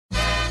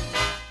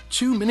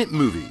2-Minute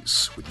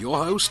Movies with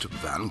your host,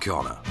 Van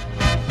Connor.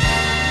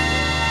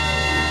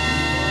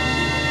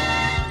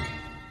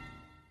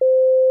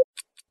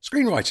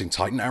 Screenwriting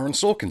titan Aaron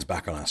Sorkin's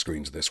back on our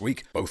screens this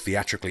week, both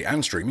theatrically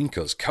and streaming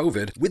because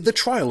COVID, with The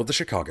Trial of the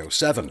Chicago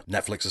 7,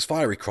 Netflix's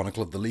fiery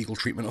chronicle of the legal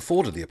treatment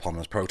afforded the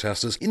eponymous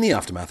protesters in the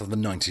aftermath of the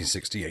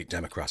 1968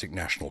 Democratic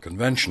National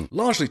Convention,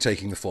 largely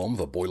taking the form of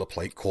a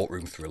boilerplate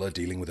courtroom thriller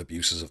dealing with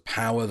abuses of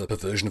power, the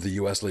perversion of the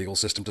US legal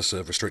system to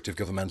serve restrictive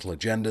governmental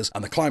agendas,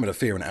 and the climate of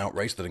fear and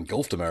outrage that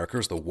engulfed America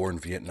as the war in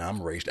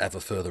Vietnam raged ever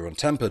further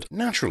untempered.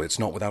 Naturally, it's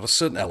not without a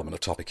certain element of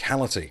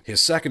topicality.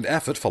 His second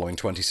effort following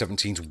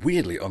 2017's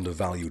weirdly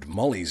undervalued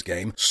Molly's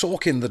Game,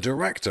 Sorkin, the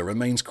director,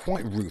 remains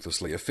quite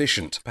ruthlessly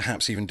efficient,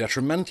 perhaps even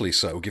detrimentally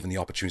so given the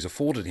opportunities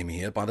afforded him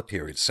here by the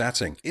period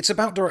setting. It's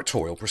about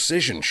directorial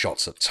precision,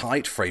 shots are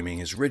tight, framing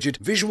is rigid,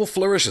 visual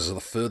flourishes are the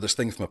furthest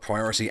thing from a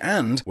priority,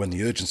 and, when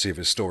the urgency of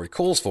his story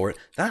calls for it,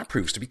 that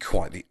proves to be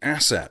quite the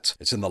asset.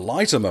 It's in the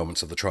lighter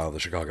moments of The Trial of the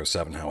Chicago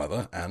 7,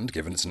 however, and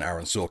given it's an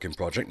Aaron Sorkin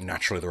project,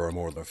 naturally there are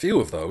more than a few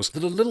of those,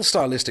 that a little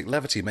stylistic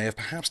levity may have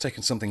perhaps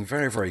taken something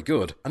very, very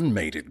good and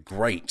made it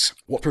great.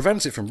 What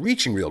prevents it from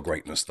reaching real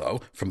greatness,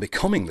 though, from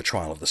becoming the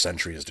trial of the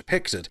century as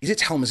depicted, is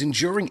its helm's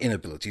enduring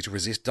inability to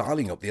resist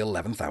dialing up the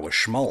 11th hour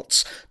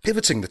schmaltz,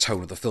 pivoting the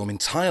tone of the film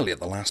entirely at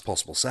the last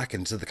possible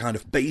second to the kind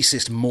of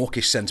basest,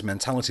 mawkish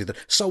sentimentality that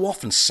so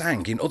often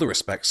sank, in other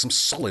respects, some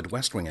solid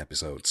West Wing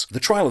episodes. The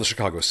Trial of the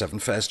Chicago 7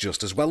 fares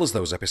just as well as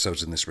those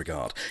episodes in this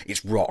regard.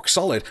 It's rock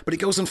solid, but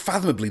it goes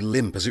unfathomably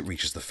limp as it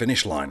reaches the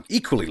finish line.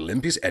 Equally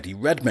limp is Eddie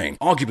Redmayne,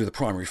 arguably the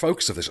primary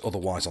focus of this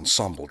otherwise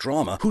ensemble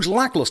drama, whose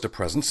lackluster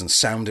presence and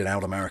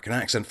sounded-out American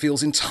accent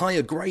feels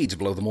entire grades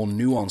below the more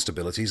nuanced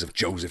abilities of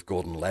Joseph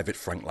Gordon-Levitt,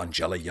 Frank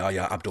Langella,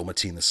 Yahya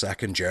Abdul-Mateen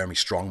II, Jeremy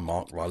Strong,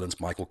 Mark Rylance,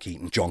 Michael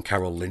Keaton, John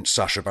Carroll Lynch,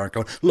 Sacha Baron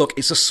Cohen. Look,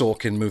 it's a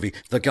Sorkin movie.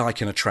 The guy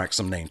can attract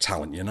some name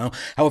talent, you know?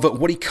 However,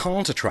 what he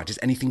can't attract is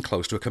anything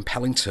close to a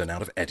compelling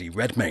turnout of Eddie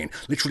Redmayne,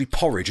 literally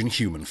porridge in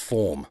human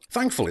form.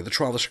 Thankfully, The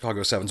Trial of the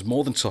Chicago 7's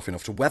more than tough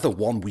enough to weather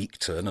one weak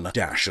turn and a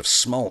dash of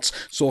smaltz,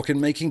 Sorkin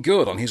making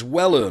good on his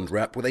well-earned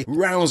rep with a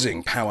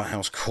rousing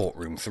powerhouse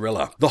courtroom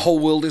thriller. The whole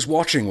world is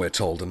watching, we're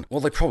told, and, well,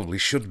 they probably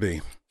should be.